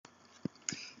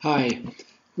Hi,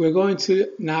 we're going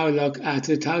to now look at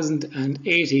the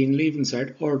 2018 Leaving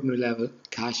Cert Ordinary Level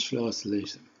Cash Flow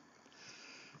solution.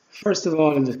 First of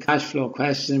all, in the cash flow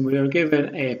question, we are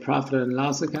given a profit and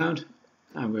loss account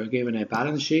and we're given a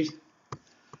balance sheet.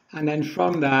 And then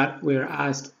from that, we're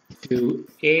asked to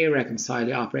A, reconcile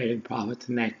the operating profit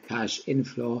to net cash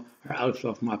inflow or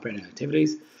outflow from operating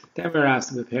activities. Then we're asked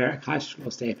to prepare a cash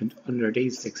flow statement under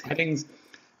these 6 headings.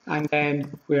 And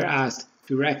then we're asked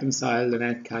to reconcile the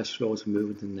net cash flow to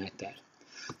movement in net debt.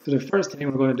 So the first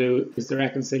thing we're going to do is the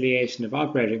reconciliation of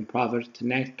operating profit to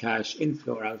net cash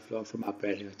inflow or outflow from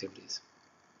operating activities.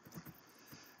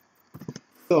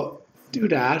 So to do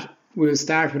that, we'll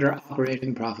start with our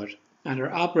operating profit. And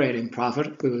our operating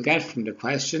profit we will get from the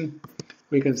question.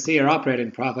 We can see our operating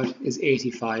profit is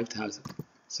 85,000.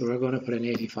 So we're going to put in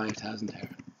 85,000 there.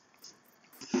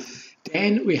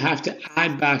 Then we have to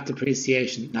add back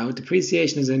depreciation. Now,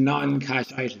 depreciation is a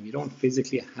non-cash item. You don't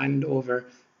physically hand over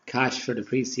cash for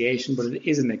depreciation, but it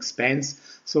is an expense,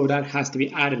 so that has to be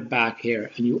added back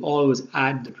here, and you always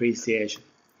add depreciation.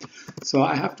 So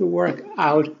I have to work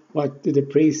out what the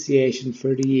depreciation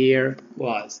for the year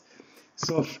was.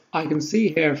 So I can see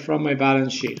here from my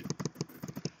balance sheet,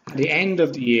 at the end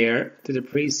of the year, the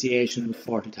depreciation was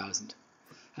 40,000.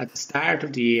 At the start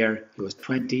of the year, it was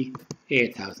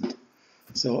 28,000.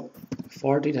 So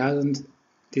 40,000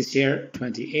 this year,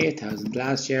 28,000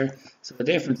 last year. So the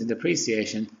difference in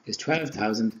depreciation is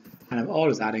 12,000, and I'm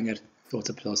always adding it, so it's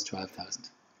a plus 12,000.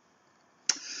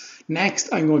 Next,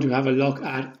 I'm going to have a look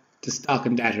at the stock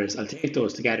and debtors. I'll take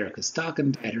those together because stock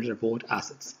and debtors are both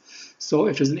assets. So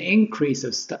if there's an increase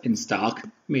in stock,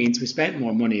 means we spent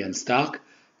more money on stock,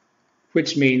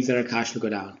 which means that our cash will go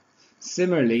down.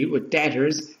 Similarly, with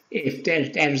debtors, if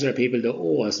debtors are people that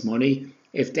owe us money,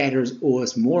 if debtors owe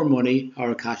us more money,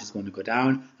 our cash is going to go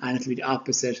down, and it'll be the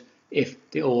opposite. If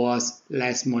they owe us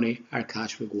less money, our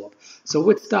cash will go up. So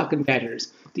with stock and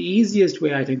debtors, the easiest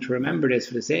way I think to remember this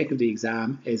for the sake of the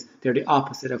exam is they're the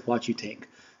opposite of what you think.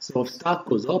 So if stock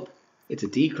goes up, it's a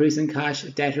decrease in cash.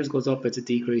 If debtors goes up, it's a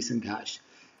decrease in cash.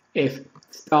 If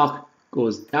stock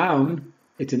goes down,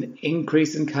 it's an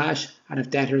increase in cash, and if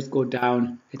debtors go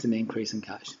down, it's an increase in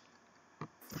cash.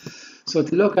 So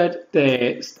to look at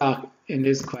the stock in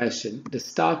this question, the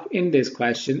stock in this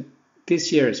question,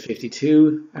 this year is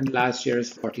 52 and last year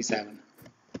is 47.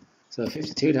 So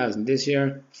 52,000 this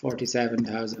year,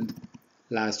 47,000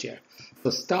 last year. So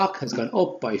stock has gone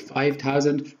up by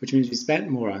 5,000, which means we spent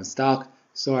more on stock,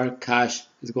 so our cash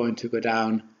is going to go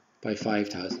down by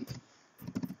 5,000.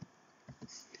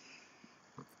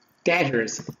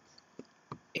 Debtors.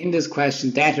 In this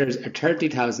question, debtors are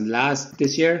 30,000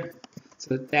 this year.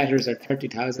 So debtors are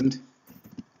 30,000.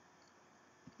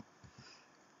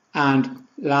 And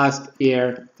last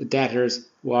year, the debtors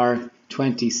were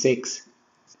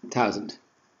 26,000.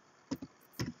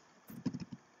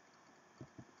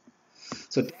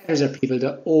 So debtors are people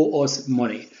that owe us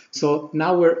money. So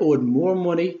now we're owed more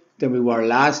money than we were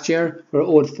last year. We're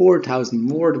owed 4,000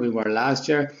 more than we were last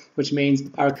year, which means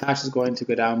our cash is going to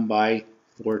go down by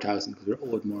 4,000 because we're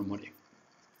owed more money.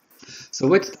 So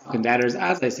with stock and debtors,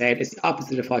 as I said, it's the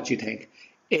opposite of what you think.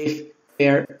 If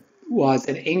there was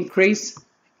an increase,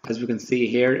 as we can see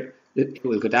here, it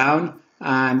will go down,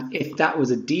 and if that was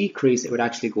a decrease, it would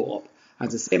actually go up. And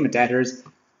it's the same with debtors.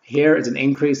 Here is an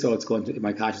increase, so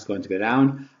my cash is going to go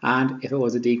down, and if it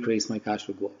was a decrease, my cash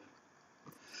would go up.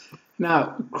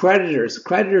 Now, creditors.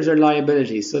 Creditors are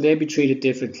liabilities, so they'd be treated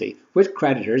differently. With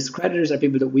creditors are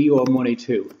people that we owe money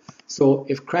to. So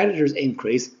if creditors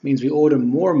increase, means we owe them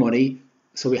more money,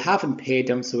 so we haven't paid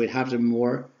them, so we'd have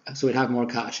more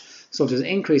cash. So if there's an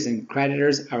increase in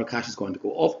creditors, our cash is going to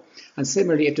go up. And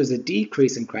similarly, if there's a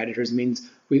decrease in creditors, means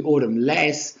we owe them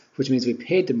less, which means we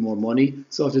paid them more money.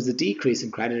 So if there's a decrease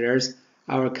in creditors,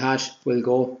 our cash will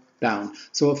go down.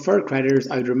 So for creditors,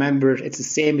 I would remember it's the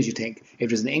same as you think. If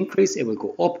there's an increase, it will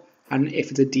go up, and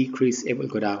if it's a decrease, it will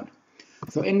go down.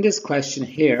 So in this question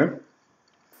here,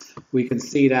 we can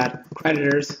see that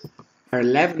creditors are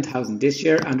 11,000 this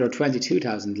year and are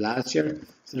 22,000 last year.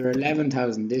 So they're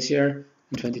 11,000 this year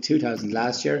and 22,000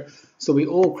 last year. So we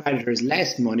owe creditors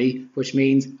less money, which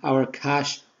means our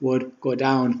cash would go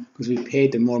down because we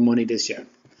paid them more money this year.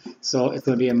 So it's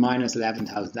going to be a minus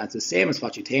 11,000. That's the same as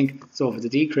what you think. So if it's a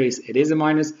decrease, it is a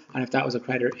minus, and if that was a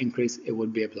creditor increase, it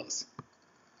would be a plus.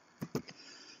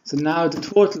 So now to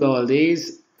total all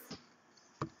these,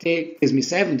 it gives me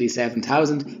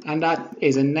 77,000, and that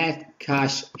is a net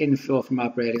cash inflow from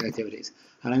operating activities.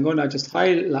 And I'm going to just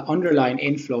underline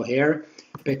inflow here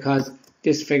because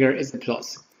this figure is a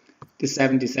plus. The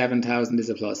 77,000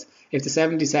 is a plus. If the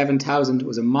 77,000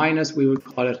 was a minus, we would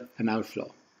call it an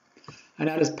outflow. And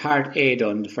that is part A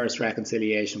done, the first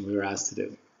reconciliation we were asked to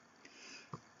do.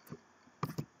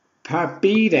 Part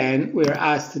B then, we were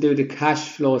asked to do the cash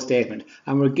flow statement,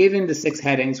 and we're given the 6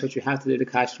 headings which we have to do the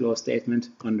cash flow statement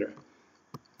under.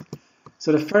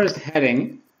 So the first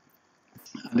heading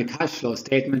on the cash flow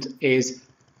statement is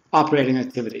operating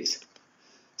activities.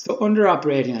 So under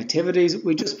operating activities,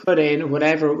 we just put in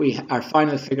whatever our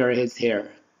final figure is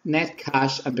here. Net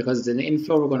cash, and because it's an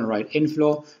inflow, we're going to write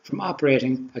inflow from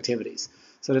operating activities.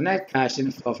 So the net cash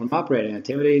inflow from operating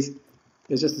activities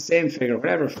is just the same figure,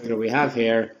 whatever figure we have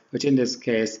here, which in this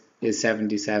case is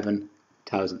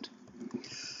 77,000.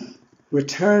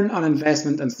 Return on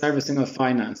investment and servicing of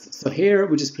finance. So here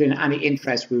we just put in any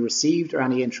interest we received or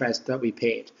any interest that we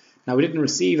paid. Now we didn't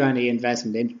receive any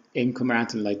investment income or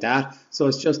anything like that, so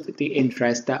it's just the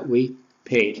interest that we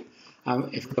paid.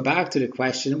 If we go back to the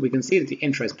question, we can see that the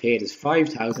interest paid is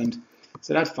 5,000.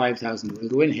 So that 5,000 will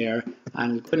go in here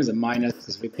and it'll go in as a minus,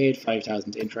 because if we paid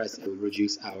 5,000 interest, it will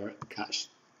reduce our cash.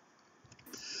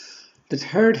 The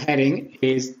third heading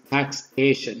is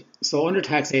taxation. So under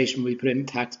taxation, we put in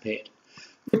tax paid.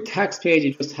 With tax paid,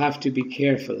 you just have to be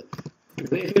careful.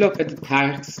 If you look at the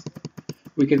tax,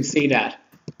 we can see that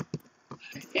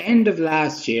at the end of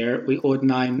last year, we owed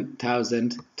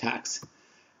 9,000 tax.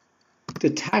 The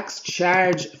tax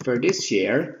charge for this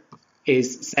year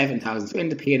is 7,000. So in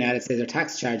the P&L, it says our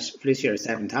tax charge for this year is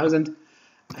 7,000.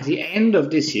 At the end of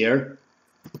this year,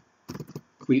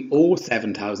 we owe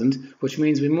 7,000, which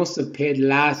means we must have paid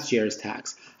last year's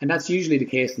tax. And that's usually the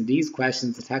case in these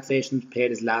questions. The taxation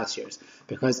paid is last year's,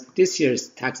 because this year's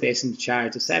taxation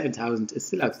charge of 7,000 is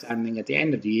still outstanding at the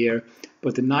end of the year,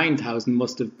 but the 9,000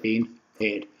 must have been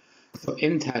paid. So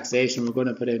in taxation, we're going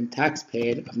to put in tax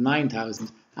paid of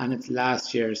 9,000, and it's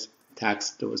last year's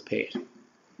tax that was paid.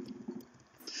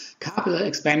 Capital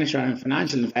expenditure and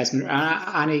financial investment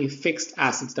are any fixed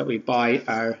assets that we buy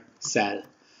or sell.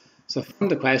 So from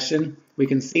the question, we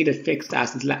can see the fixed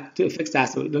assets,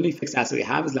 the only fixed asset we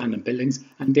have is land and buildings,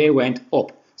 and they went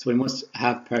up, so we must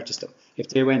have purchased them. If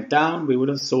they went down, we would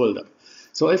have sold them.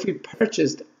 So if we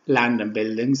purchased land and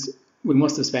buildings, we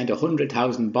must have spent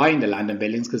 100,000 buying the land and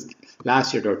buildings, because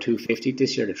last year they were 250,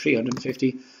 this year they're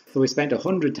 350. So we spent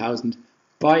 100,000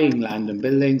 buying land and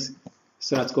buildings,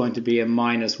 so that's going to be a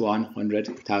minus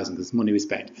 100,000, because money we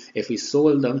spent. If we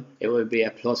sold them, it would be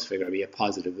a plus figure, it would be a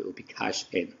positive, it would be cash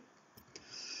in.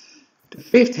 The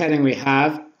fifth heading we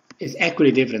have is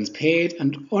equity dividends paid,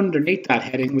 and underneath that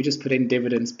heading we just put in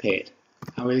dividends paid.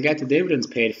 And we'll get the dividends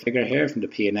paid figure here from the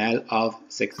P&L of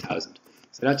 6,000.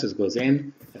 So that just goes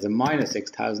in as a minus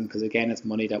 6,000, because again it's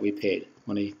money that we paid,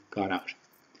 money gone out.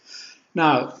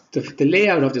 Now, the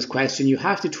layout of this question, you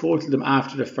have to total them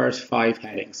after the first 5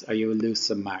 headings, or you will lose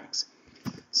some marks.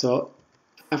 So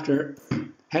after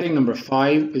heading number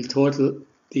 5, we'll total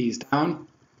these down,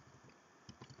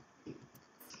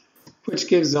 which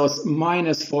gives us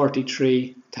minus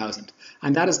 43,000.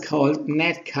 And that is called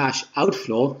net cash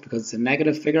outflow, because it's a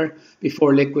negative figure,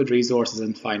 before liquid resources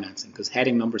and financing, because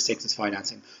heading number 6 is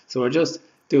financing. So we're just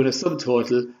doing a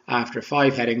subtotal after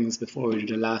 5 headings before we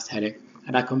do the last heading,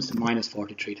 and that comes to minus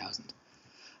 43,000.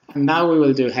 And now we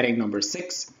will do heading number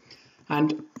 6,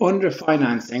 and under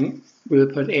financing, we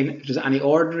will put in just any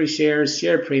ordinary shares,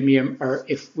 share premium, or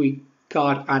if we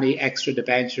got any extra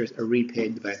debentures or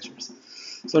repaid debentures.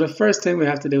 So the first thing we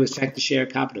have to do is check the share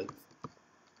capital.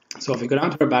 So if we go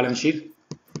down to our balance sheet,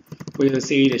 we will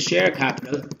see the share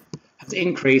capital has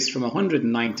increased from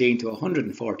 119 to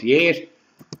 148.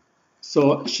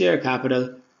 So share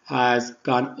capital has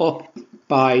gone up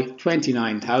by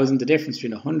 29,000, the difference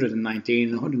between 119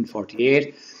 and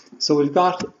 148. So we've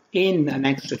got in an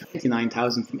extra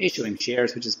 29,000 from issuing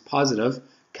shares, which is positive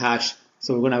cash.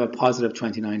 So we're going to have a positive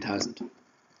 29,000.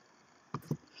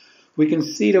 We can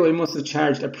see that we must have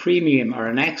charged a premium or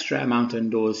an extra amount on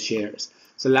those shares.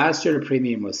 So last year the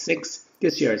premium was 6,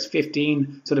 this year it's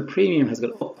 15, so the premium has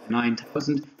gone up by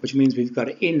 9,000, which means we've got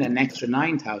in an extra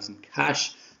 9,000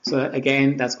 cash. So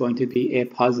again, that's going to be a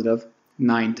positive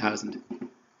 9,000.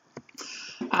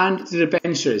 And the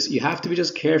debentures, you have to be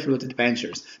just careful with the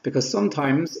debentures, because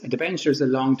sometimes a debenture is a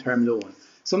long-term loan.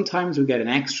 Sometimes we get an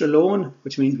extra loan,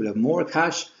 which means we'll have more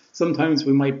cash. Sometimes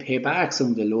we might pay back some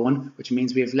of the loan, which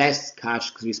means we have less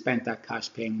cash because we spent that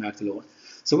cash paying back the loan.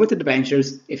 So with the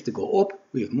debentures, if they go up,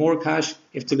 we have more cash.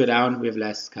 If they go down, we have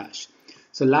less cash.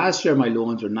 So last year my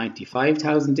loans were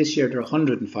 95,000. This year they're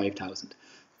 105,000.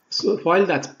 So while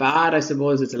that's bad, I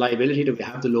suppose it's a liability that we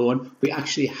have the loan, we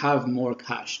actually have more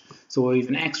cash. So we have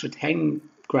an extra 10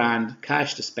 grand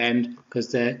cash to spend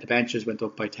because the debentures went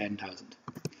up by 10,000.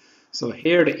 So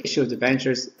here the issue of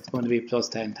debentures is going to be plus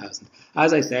 10,000.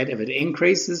 As I said, if it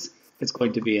increases, it's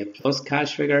going to be a plus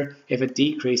cash figure. If it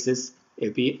decreases,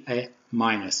 it'll be a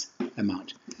minus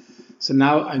amount. So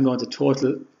now I'm going to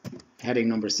total heading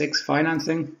number 6,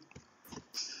 financing,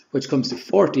 which comes to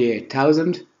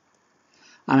 48,000, and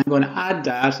I'm going to add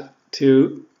that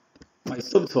to my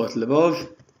subtotal above,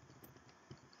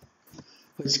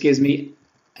 which gives me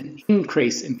an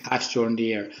increase in cash during the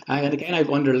year. And again, I've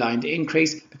underlined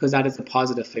increase because that is a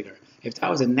positive figure. If that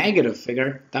was a negative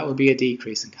figure, that would be a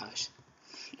decrease in cash.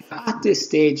 Now, at this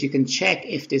stage, you can check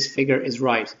if this figure is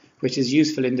right, which is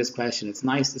useful in this question. It's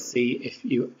nice to see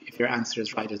if your answer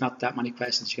is right. There's not that many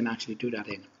questions you can actually do that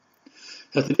in.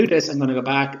 So to do this, I'm going to go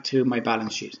back to my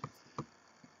balance sheet.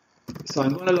 So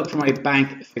I'm going to look for my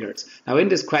bank figures. Now in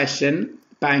this question,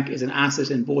 bank is an asset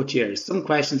in both years. Some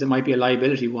questions it might be a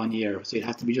liability one year, so you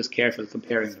have to be just careful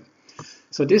comparing them.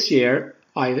 So this year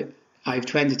I have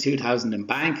 22,000 in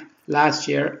bank. Last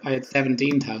year I had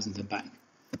 17,000 in bank.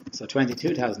 So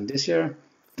 22,000 this year.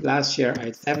 Last year I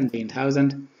had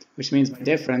 17,000, which means my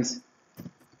difference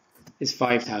is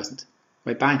 5,000.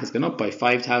 My bank has gone up by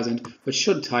 5,000, which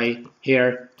should tie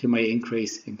here to my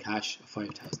increase in cash of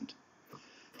 5,000.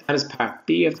 That is part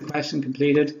B of the question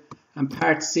completed. And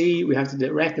part C, we have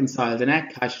to reconcile the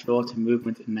net cash flow to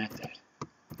movement in net debt.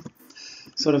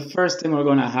 So the first thing we're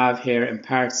going to have here in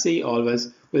part C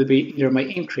always will be either my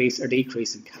increase or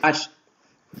decrease in cash,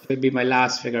 which will be my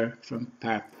last figure from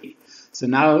part B. So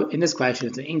now in this question,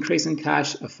 it's an increase in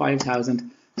cash of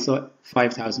 5,000, so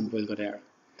 5,000 will go there.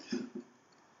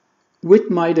 With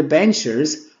my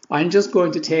debentures, I'm just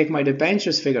going to take my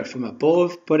debentures figure from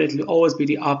above, but it'll always be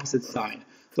the opposite sign.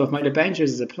 So if my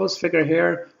debentures is a plus figure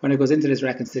here, when it goes into this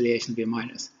reconciliation, it'll be a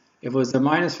minus. If it was a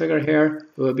minus figure here,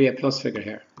 it will be a plus figure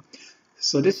here.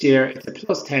 So this year, it's a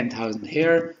plus 10,000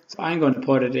 here, so I'm going to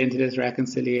put it into this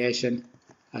reconciliation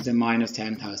as a minus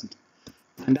 10,000.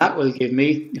 And that will give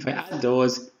me, if I add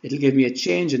those, it'll give me a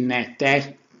change in net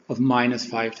debt of minus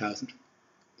 5,000.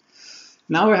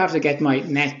 Now I have to get my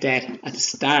net debt at the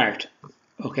start.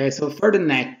 Okay, so for the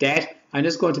net debt, I'm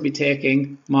just going to be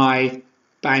taking my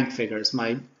bank figures,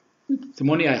 the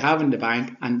money I have in the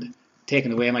bank, and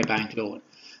taking away my bank loan.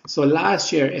 So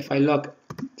last year, if I look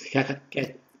to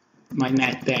get my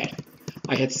net debt,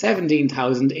 I had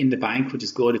 17,000 in the bank, which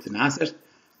is good, it's an asset,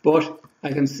 but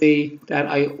I can see that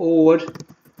I owed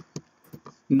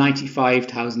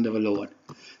 95,000 of a loan.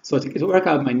 So to work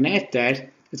out my net debt,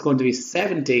 it's going to be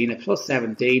 17, a plus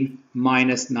 17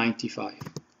 minus 95.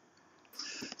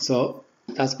 So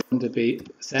that's going to be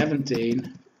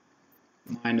 17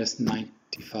 minus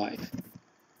 95,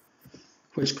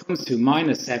 which comes to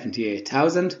minus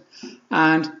 78,000.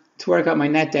 And to work out my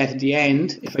net debt at the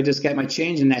end, if I just get my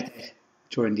change in net debt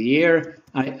during the year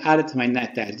and I add it to my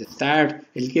net debt at the start,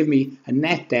 it'll give me a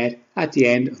net debt at the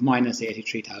end of minus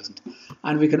 83,000.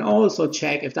 And we can also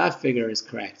check if that figure is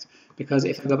correct, because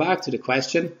if I go back to the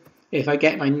question, if I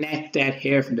get my net debt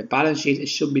here from the balance sheet, it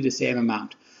should be the same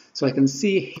amount. So I can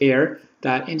see here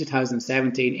that in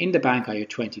 2017 in the bank I had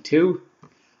 22.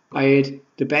 I had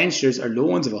debentures or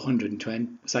loans of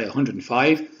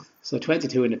 105. So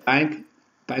 22 in the bank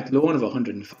loan of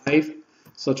 105.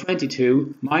 So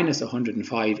 22 minus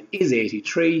 105 is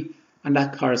 83, and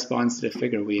that corresponds to the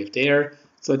figure we have there.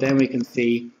 So then we can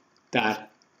see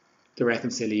that the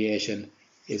reconciliation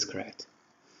is correct.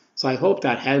 So I hope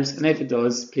that helps, and if it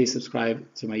does, please subscribe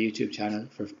to my YouTube channel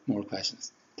for more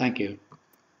questions. Thank you.